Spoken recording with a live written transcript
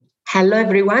Hello,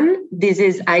 everyone. This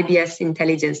is IBS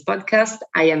Intelligence Podcast.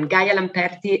 I am Gaia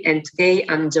Lamperti, and today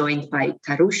I'm joined by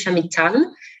Tarusha Mittal,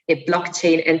 a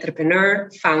blockchain entrepreneur,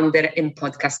 founder, and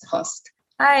podcast host.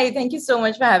 Hi, thank you so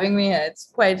much for having me here. It's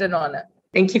quite an honor.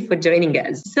 Thank you for joining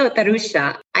us. So,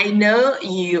 Tarusha, I know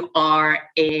you are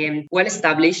a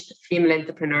well-established female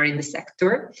entrepreneur in the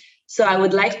sector. So I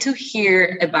would like to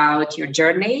hear about your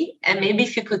journey, and maybe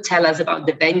if you could tell us about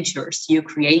the ventures you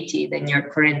created and you're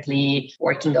currently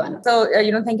working on. So,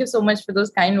 thank you so much for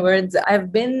those kind words.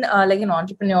 I've been like an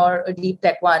entrepreneur, a deep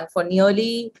tech one, for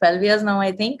nearly 12 years now,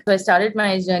 I think. So I started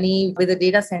my journey with a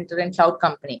data center and cloud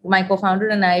company. My co-founder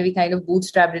and I, we kind of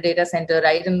bootstrapped a data center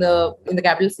right in the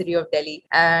capital city of Delhi,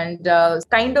 and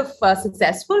kind of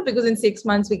successful because in 6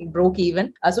 months we broke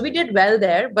even. So we did well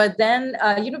there, but then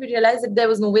we realized that there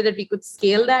was no way that we could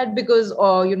scale that because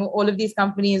all of these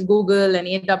companies, Google and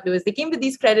AWS, they came with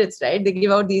these credits, right? They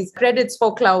give out these credits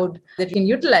for cloud that you can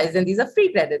utilize, and these are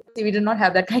free credits. We did not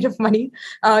have that kind of money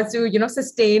to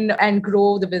sustain and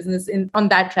grow the business on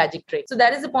that trajectory. So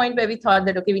that is the point where we thought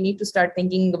that we need to start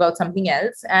thinking about something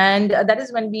else, and that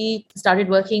is when we started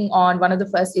working on one of the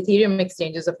first Ethereum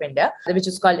exchanges of India, which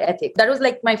is called Ethic. That was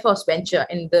like my first venture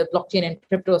in the blockchain and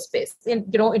crypto space.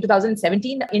 In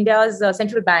 2017, India's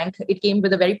central bank, it came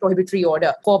with a very prohibitory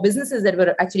order for businesses that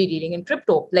were actually dealing in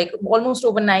crypto. Like almost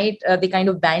overnight, they kind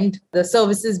of banned the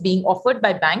services being offered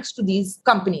by banks to these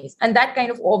companies. And that kind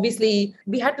of obviously,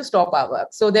 we had to stop our work.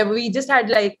 So we just had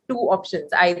like two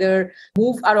options, either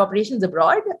move our operations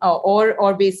abroad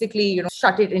or basically,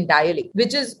 shut it entirely,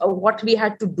 which is what we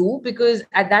had to do because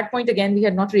at that point, again, we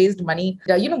had not raised money.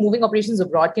 Moving operations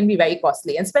abroad can be very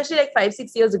costly. And especially like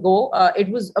 5-6 years ago, it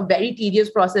was a very tedious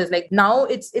process. Like now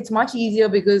it's much easier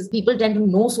because people tend to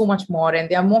know so much more and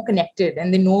they are more connected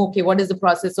and they know, what is the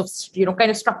process of, kind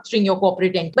of structuring your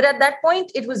corporate entity. But at that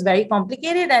point, it was very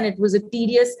complicated and it was a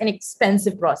tedious and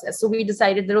expensive process. So we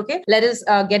decided that, let us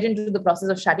get into the process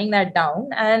of shutting that down.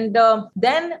 And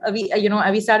then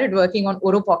we started working on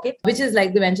Oro Pocket, which is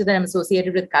like the venture that I'm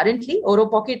associated with currently. Oro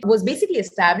Pocket was basically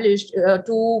established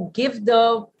to give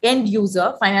the end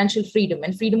user financial freedom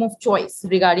and freedom of choice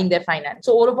regarding their finance.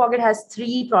 So Oro Pocket has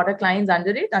 3 product lines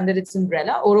under its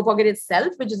umbrella. Oro Pocket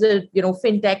itself, which is a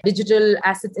fintech digital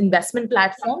assets investment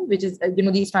platform, which is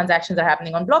these transactions are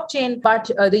happening on blockchain, but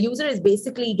the user is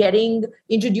basically getting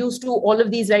introduced to all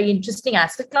of these very interesting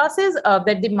asset classes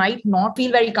that they might not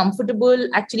feel very comfortable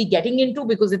actually getting into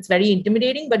because it's very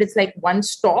intimidating, but it's like one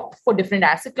stop for different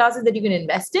asset classes that you can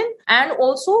invest in. And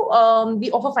also we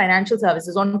offer financial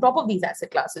services on top of these asset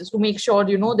classes to make sure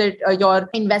that your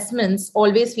investments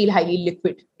always feel highly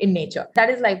liquid in nature.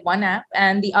 That is like one app,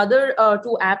 and the other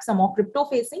 2 apps are more crypto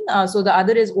facing. So the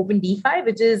other is Open DeFi,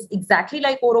 which is exactly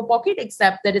like Oro Pocket,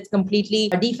 except that it's completely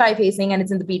DeFi facing and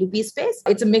it's in the P2P space.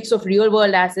 It's a mix of real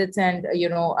world assets and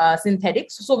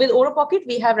synthetics. So with Oro Pocket,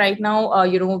 we have right now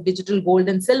digital gold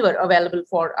and silver available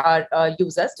for our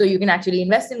users. So you can actually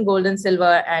invest in gold and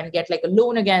silver and get like a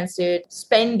loan against it,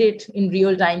 spend it in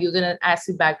real time using an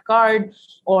asset-backed card,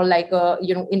 or like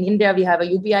in India we have a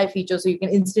UPI feature, so you can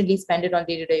instantly spend it on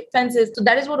day-to-day expenses. So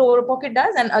that is what Oro Pocket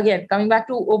does. And again, coming back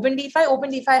to Open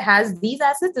DeFi has these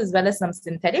assets as well as some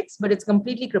synthetics, but it's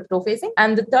completely crypto facing.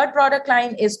 And the third product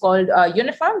line is called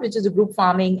Unifarm, which is a group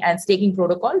farming and staking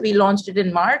protocol. We launched it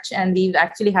in March and we've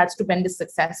actually had stupendous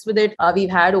success with it. We've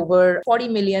had over 40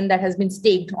 million that has been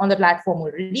staked on the platform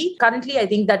already. Currently, I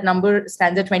think that number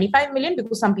stands at 25 million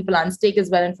because some people unstake as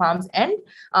well in farms end.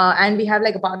 And we have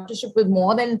like a partnership with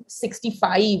more than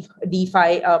 65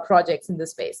 DeFi projects in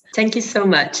this space. Thank you so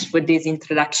much for this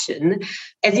introduction.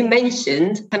 As you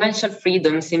mentioned, financial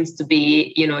freedom seems to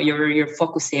be, your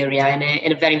focus area and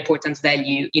a very important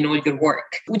value in all your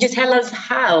work. Would you tell us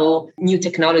how new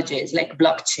technologies like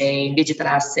blockchain, digital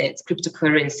assets,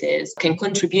 cryptocurrencies can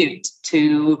contribute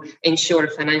to ensure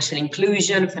financial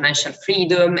inclusion, financial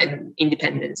freedom, and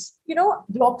independence?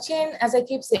 Blockchain, as I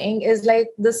keep saying, is like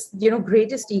this,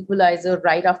 greatest equalizer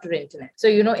right after internet. So,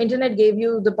 internet gave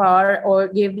you the power or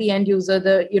gave the end user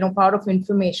the, power of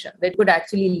information that could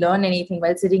actually learn anything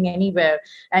while sitting anywhere.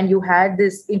 And you had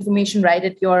this information right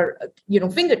at your,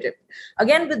 fingertip.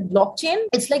 Again, with blockchain,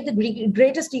 it's like the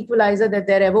greatest equalizer that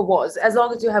there ever was. As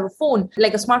long as you have a phone,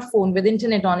 like a smartphone with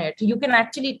internet on it, you can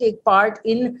actually take part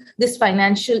in this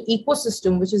financial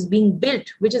ecosystem, which is being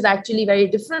built, which is actually very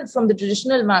different from the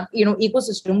traditional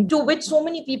ecosystem, to which so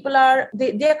many people are,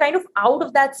 they are kind of out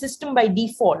of that system by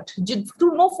default,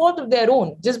 through no fault of their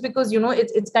own, just because,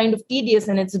 it's kind of tedious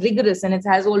and it's rigorous and it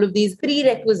has all of these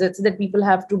prerequisites that people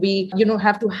have to be, to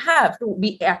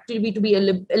be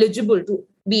eligible to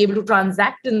be able to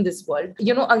transact in this world.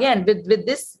 Again, with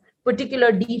this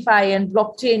particular DeFi and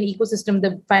blockchain ecosystem,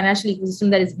 the financial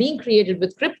ecosystem that is being created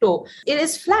with crypto, it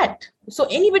is flat. So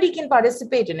anybody can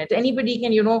participate in it. Anybody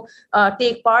can,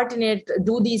 take part in it,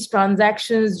 do these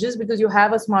transactions just because you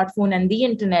have a smartphone and the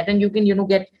internet, and you can,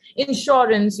 get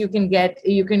insurance, you can get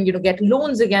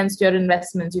loans against your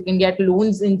investments, you can get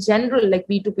loans in general, like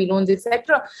P2P loans,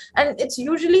 etc. And it's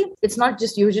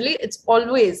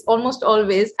almost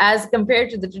always, as compared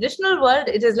to the traditional world,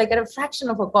 it is like at a fraction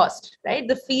of a cost, right?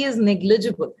 The fee is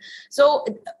negligible. So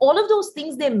all of those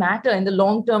things, they matter in the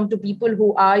long term to people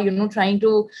who are, trying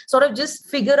to sort of just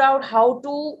figure out how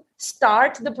to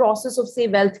start the process of, say,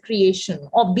 wealth creation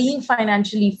or being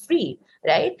financially free.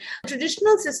 Right?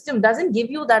 Traditional system doesn't give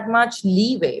you that much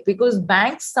leeway because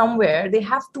banks somewhere, they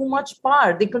have too much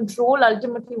power. They control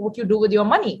ultimately what you do with your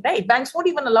money, right? Banks won't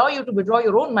even allow you to withdraw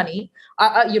your own money,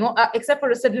 except for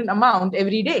a certain amount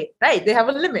every day, right? They have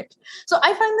a limit. So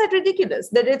I find that ridiculous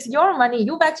that it's your money.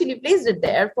 You've actually placed it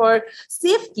there for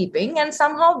safekeeping, and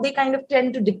somehow they kind of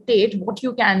tend to dictate what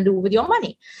you can do with your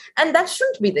money. And that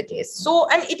shouldn't be the case. So,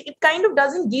 and it kind of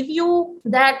doesn't give you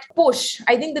that push.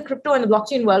 I think the crypto and the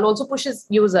blockchain world also pushes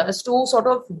users to sort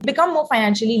of become more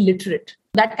financially literate.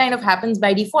 That kind of happens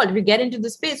by default. If you get into the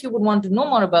space, you would want to know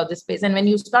more about the space. And when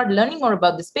you start learning more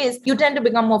about the space, you tend to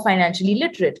become more financially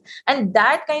literate. And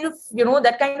that kind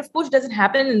of push doesn't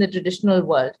happen in the traditional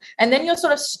world. And then you're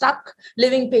sort of stuck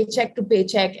living paycheck to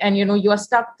paycheck. And, you are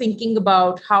stuck thinking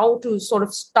about how to sort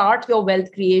of start your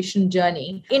wealth creation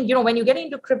journey. And, when you get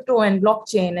into crypto and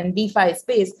blockchain and DeFi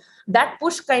space, that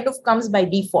push kind of comes by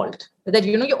default. That,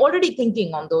 you're already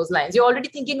thinking on those lines. You're already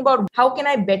thinking about how can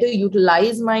I better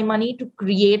utilize my money to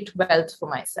create wealth for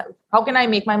myself? How can I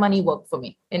make my money work for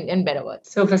me, in better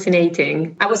words? So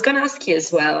fascinating. I was going to ask you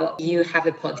as well, you have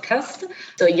a podcast,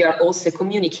 so you're also a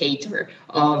communicator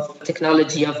of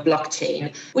technology of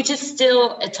blockchain, which is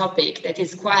still a topic that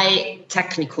is quite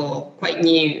technical, quite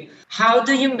new. How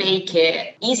do you make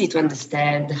it easy to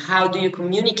understand? How do you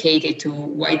communicate it to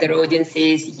wider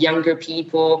audiences, younger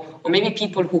people, or maybe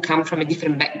people who come from a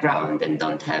different background and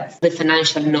don't have the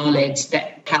financial knowledge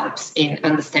that helps in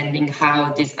understanding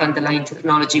how this underlying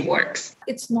technology works?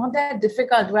 It's not that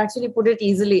difficult to actually put it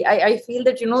easily. I feel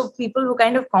that, people who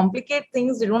kind of complicate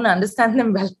things, they don't understand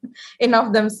them well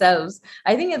enough themselves.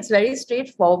 I think it's very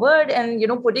straightforward, and,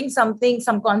 putting some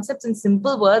concepts in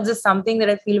simple words is something that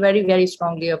I feel very, very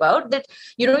strongly about. That,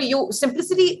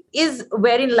 simplicity is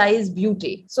wherein lies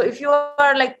beauty. So if you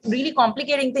are like really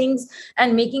complicating things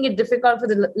and making it difficult for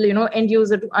the, end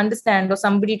user to understand, or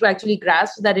somebody to actually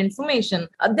grasp that information,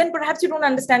 then perhaps you don't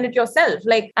understand it yourself.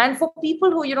 And for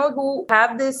people who, who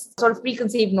have this sort of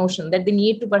preconceived notion that they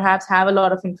need to perhaps have a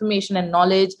lot of information and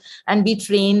knowledge and be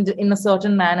trained in a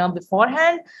certain manner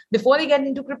beforehand, before they get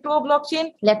into crypto or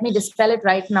blockchain, let me dispel it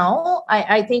right now.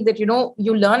 I think that,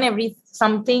 you learn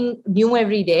something new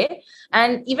every day.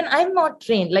 And even I'm not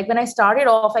trained. Like when I started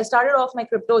off my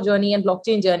crypto journey and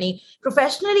blockchain journey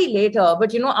professionally later,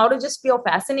 but, out of just pure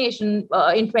fascination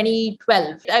in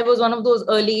 2012, I was one of those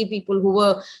early people who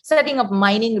were setting up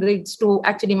mining rigs to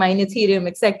actually mine Ethereum,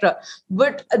 etc.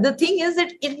 But the thing is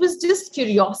that it was just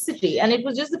curiosity. And it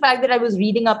was just the fact that I was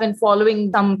reading up and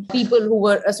following some people who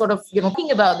were sort of,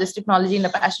 thinking about this technology in a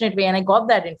passionate way. And I got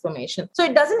that information. So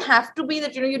it doesn't have to be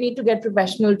that, you need to get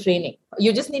professional training.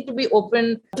 You just need to be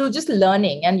open to just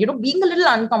learning and, being a little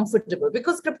uncomfortable,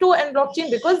 because crypto and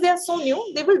blockchain, because they are so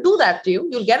new, they will do that to you.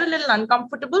 You'll get a little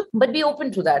uncomfortable, but be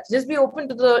open to that. Just be open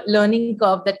to the learning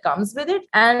curve that comes with it.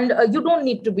 And you don't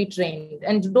need to be trained,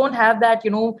 and you don't have that,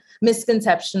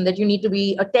 misconception that you need to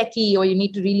be a techie or you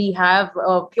need to really have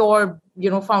a pure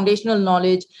foundational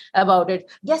knowledge about it.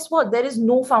 Guess what? There is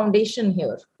no foundation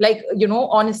here.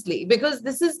 Honestly, because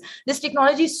this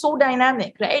technology is so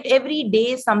dynamic, right? Every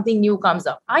day something new comes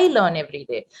up. I learn every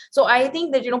day. So I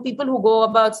think that, people who go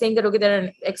about saying that, okay, they're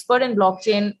an expert in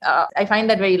blockchain, I find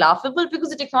that very laughable, because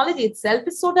the technology itself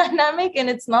is so dynamic and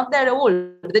it's not that old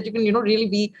that you can, really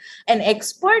be an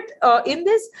expert in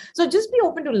this. So just be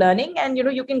open to learning, and,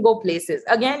 you can go places.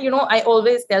 Again, I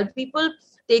always tell people,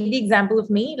 take the example of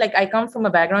me. Like I come from a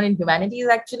background in humanities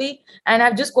actually, and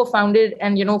I've just co-founded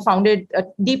and, founded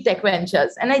Deep Tech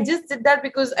Ventures. And I just did that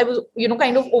because I was,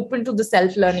 kind of open to the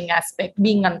self-learning aspect,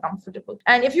 being uncomfortable.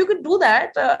 And if you could do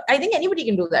that, I think anybody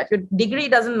can do that. Your degree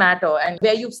doesn't matter, and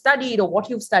where you've studied or what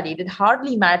you've studied, it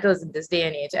hardly matters in this day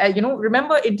and age.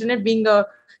 Remember internet being a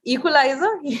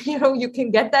equaliser, you can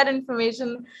get that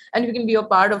information and you can be a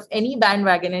part of any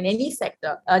bandwagon in any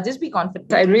sector. Just be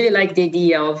confident. I really like the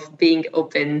idea of being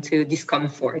open open to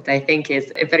discomfort, I think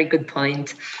is a very good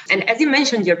point. And as you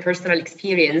mentioned, your personal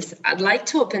experience, I'd like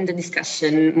to open the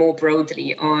discussion more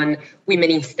broadly on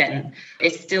women in STEM.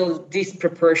 It's still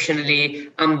disproportionately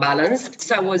unbalanced.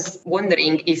 So I was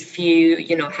wondering if you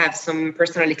have some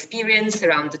personal experience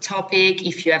around the topic,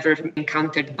 if you ever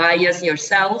encountered bias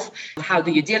yourself, how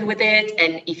do you deal with it?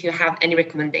 And if you have any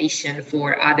recommendation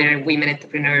for other women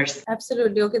entrepreneurs.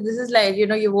 Absolutely. Okay. This is like,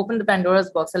 you've opened the Pandora's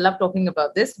box. I love talking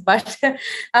about this, but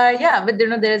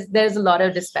there's a lot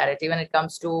of disparity when it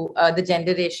comes to the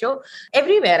gender ratio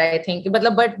everywhere, I think. But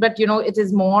it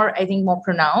is more, I think, more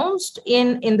pronounced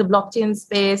in the blockchain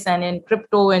space and in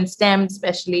crypto and STEM,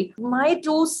 especially. My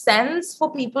 2 cents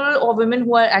for people or women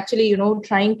who are actually,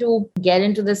 trying to get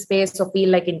into the space or feel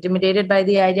like intimidated by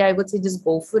the idea, I would say just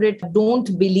go for it.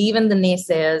 Don't believe in the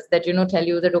naysayers that, tell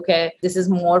you that, okay, this is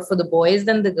more for the boys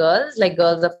than the girls, like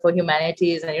girls are for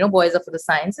humanities and, boys are for the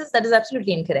sciences. That is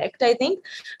absolutely incorrect, I think.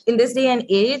 In this day and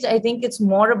age, I think it's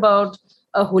more about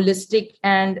a holistic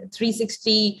and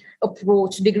 360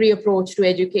 degree approach to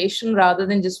education rather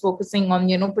than just focusing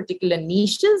on, particular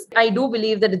niches. I do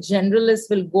believe that a generalist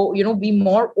will go, be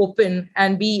more open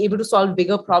and be able to solve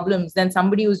bigger problems than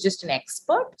somebody who's just an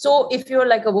expert. So if you're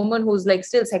like a woman who's like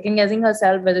still second guessing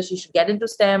herself, whether she should get into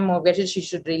STEM or whether she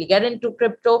should really get into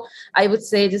crypto, I would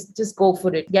say just go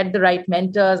for it. Get the right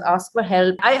mentors, ask for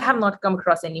help. I have not come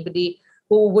across anybody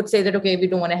who would say that, okay, we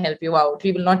don't want to help you out.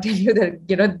 We will not tell you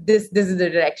that, this is the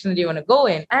direction that you want to go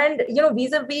in. And,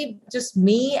 vis-a-vis just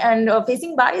me and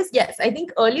facing bias, yes, I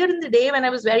think earlier in the day when I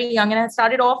was very young and I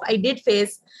started off, I did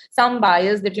face some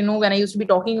bias that, when I used to be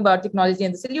talking about technology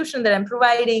and the solution that I'm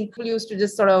providing, people used to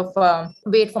just sort of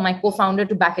wait for my co-founder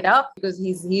to back it up because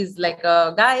he's like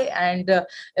a guy. And,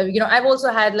 I've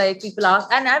also had like people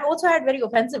ask, and I've also had very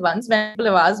offensive ones when people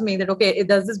have asked me that, okay,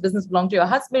 does this business belong to your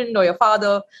husband or your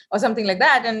father or something like that?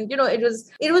 And,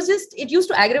 it used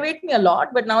to aggravate me a lot,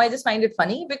 but now I just find it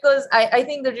funny because I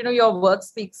think that, your work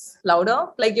speaks louder.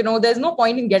 Like, there's no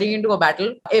point in getting into a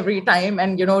battle every time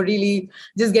and, really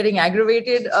just getting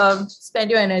aggravated.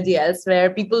 Spend your energy elsewhere.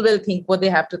 People will think what they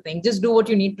have to think. Just do what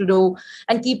you need to do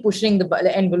and keep pushing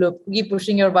the envelope, keep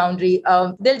pushing your boundary.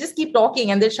 They'll just keep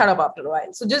talking and they'll shut up after a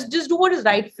while. So just do what is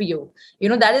right for you.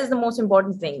 That is the most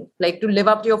important thing, like to live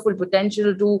up to your full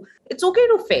potential. It's okay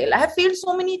to fail. I have failed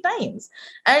so many times.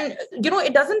 And,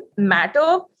 it doesn't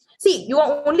matter. See, you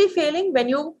are only failing when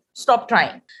you stop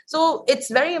trying. So it's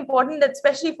very important that,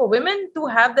 especially for women, to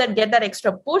get that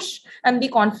extra push and be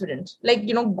confident, like,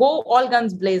 go all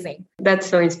guns blazing. That's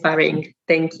so inspiring.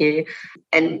 Thank you.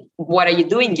 And what are you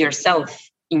doing yourself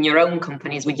in your own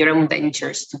companies, with your own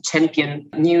ventures, to champion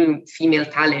new female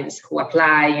talents who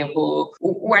apply,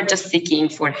 who are just seeking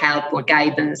for help or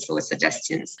guidance or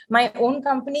suggestions? My own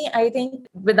company, I think,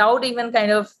 without even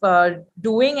kind of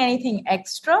doing anything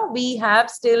extra, we have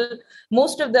still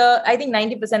I think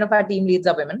 90% of our team leads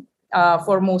are women.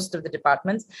 For most of the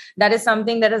departments. That is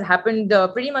something that has happened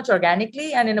pretty much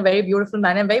organically and in a very beautiful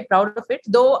manner. I'm very proud of it.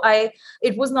 Though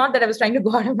it was not that I was trying to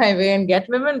go out of my way and get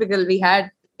women, because we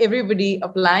had everybody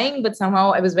applying, but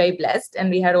somehow I was very blessed,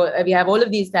 and we have all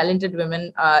of these talented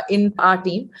women in our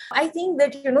team. I think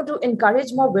that to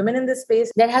encourage more women in this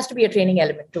space, there has to be a training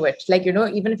element to it. Like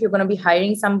even if you're going to be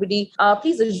hiring somebody,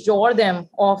 please assure them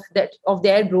of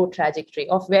their growth trajectory,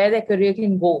 of where their career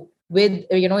can go with,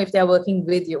 if they're working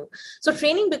with you. So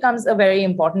training becomes a very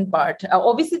important part.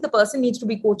 Obviously, the person needs to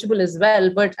be coachable as well.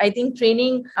 But I think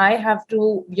training, I have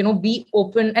to, be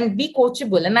open and be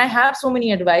coachable. And I have so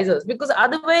many advisors, because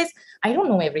otherwise I don't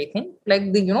know everything.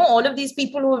 Like, all of these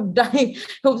people who have done,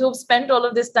 who've spent all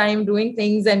of this time doing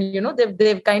things and,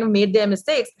 they've kind of made their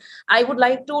mistakes. I would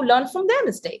like to learn from their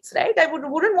mistakes, right? I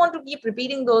wouldn't want to keep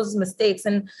repeating those mistakes.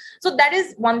 And so that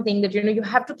is one thing that, you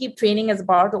have to keep training as a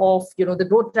part of, the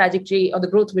growth trajectory or the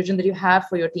growth vision that you have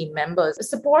for your team members.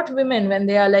 Support women when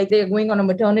they're going on a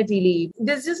maternity leave.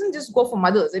 This doesn't just go for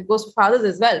mothers, it goes for fathers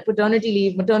as well. Paternity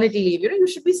leave, maternity leave. You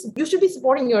should be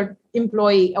supporting your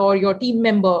employee or your team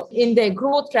member in their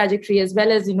growth trajectory, as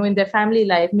well as, in their family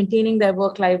life, maintaining their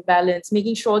work-life balance,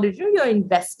 making sure that you're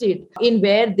invested in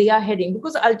where they are heading.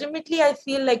 Because ultimately, I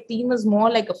feel like team is more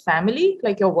like a family,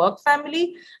 like your work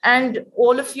family. And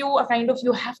all of you are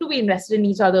you have to be invested in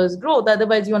each other's growth.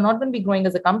 Otherwise, you're not going to be growing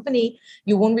as a company. company,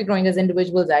 you won't be growing as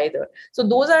individuals either. So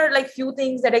those are like few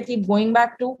things that I keep going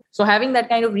back to. So having that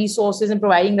kind of resources and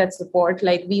providing that support,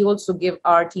 like we also give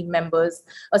our team members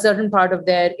a certain part of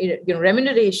their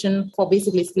remuneration for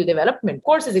basically skill development,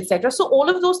 courses, etc. So all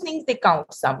of those things, they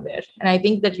count somewhere. And I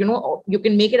think that, you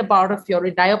can make it a part of your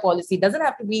entire policy. It doesn't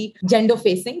have to be gender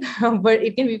facing, but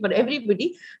it can be for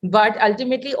everybody. But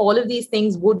ultimately, all of these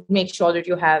things would make sure that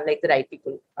you have like the right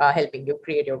people helping you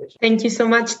create your vision. Thank you so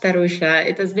much, Tarusha.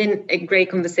 It has been a great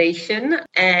conversation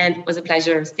and it was a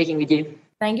pleasure speaking with you.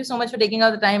 Thank you so much for taking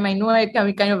out the time. I know I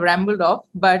kind of rambled off,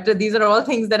 but these are all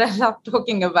things that I love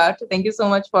talking about. Thank you so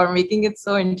much for making it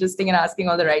so interesting and asking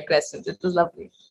all the right questions. It was lovely.